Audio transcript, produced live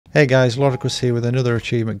Hey guys, Lodicus here with another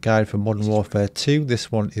achievement guide for Modern Warfare 2.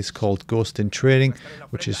 This one is called Ghost in Training,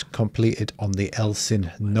 which is completed on the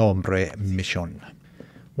Sin Nombre mission.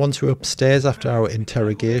 Once we're upstairs after our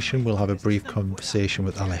interrogation, we'll have a brief conversation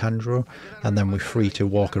with Alejandro, and then we're free to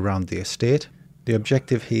walk around the estate. The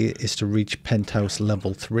objective here is to reach penthouse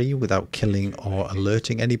level 3 without killing or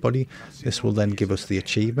alerting anybody. This will then give us the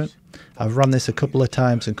achievement. I've run this a couple of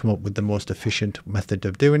times and come up with the most efficient method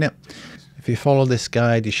of doing it. If you follow this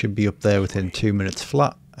guide, you should be up there within 2 minutes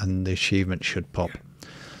flat and the achievement should pop.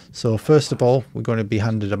 So first of all, we're going to be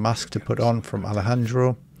handed a mask to put on from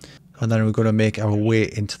Alejandro, and then we're going to make our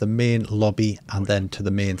way into the main lobby and then to the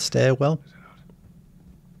main stairwell.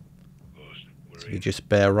 So you just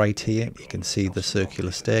bear right here, you can see the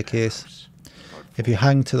circular staircase. If you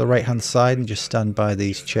hang to the right hand side and just stand by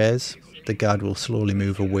these chairs, the guard will slowly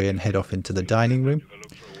move away and head off into the dining room.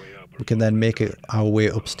 We can then make our way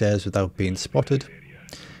upstairs without being spotted.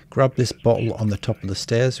 Grab this bottle on the top of the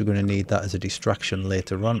stairs, we're going to need that as a distraction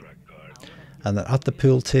later on. And then at the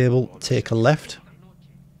pool table, take a left,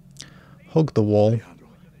 hug the wall,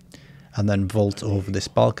 and then vault over this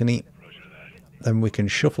balcony. Then we can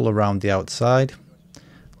shuffle around the outside.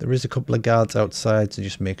 There is a couple of guards outside, so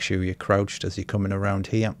just make sure you're crouched as you're coming around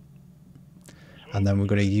here. And then we're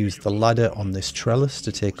going to use the ladder on this trellis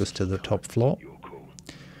to take us to the top floor.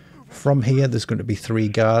 From here there's going to be 3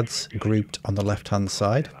 guards grouped on the left hand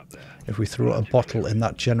side. If we throw a bottle in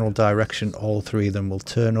that general direction, all 3 of them will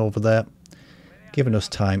turn over there, giving us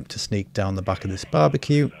time to sneak down the back of this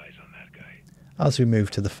barbecue. As we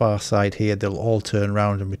move to the far side here, they'll all turn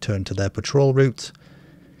around and return to their patrol routes,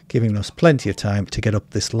 giving us plenty of time to get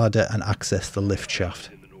up this ladder and access the lift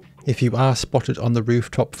shaft. If you are spotted on the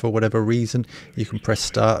rooftop for whatever reason, you can press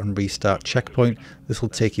start and restart checkpoint. This will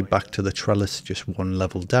take you back to the trellis just 1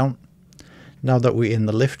 level down. Now that we're in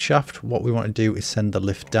the lift shaft, what we want to do is send the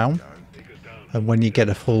lift down. And when you get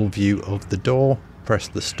a full view of the door, press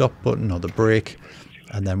the stop button or the brake.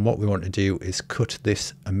 And then what we want to do is cut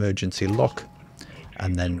this emergency lock,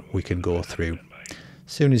 and then we can go through.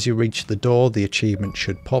 As soon as you reach the door, the achievement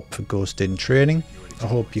should pop for Ghost in Training. I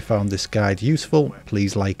hope you found this guide useful.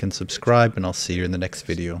 Please like and subscribe, and I'll see you in the next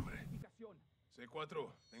video.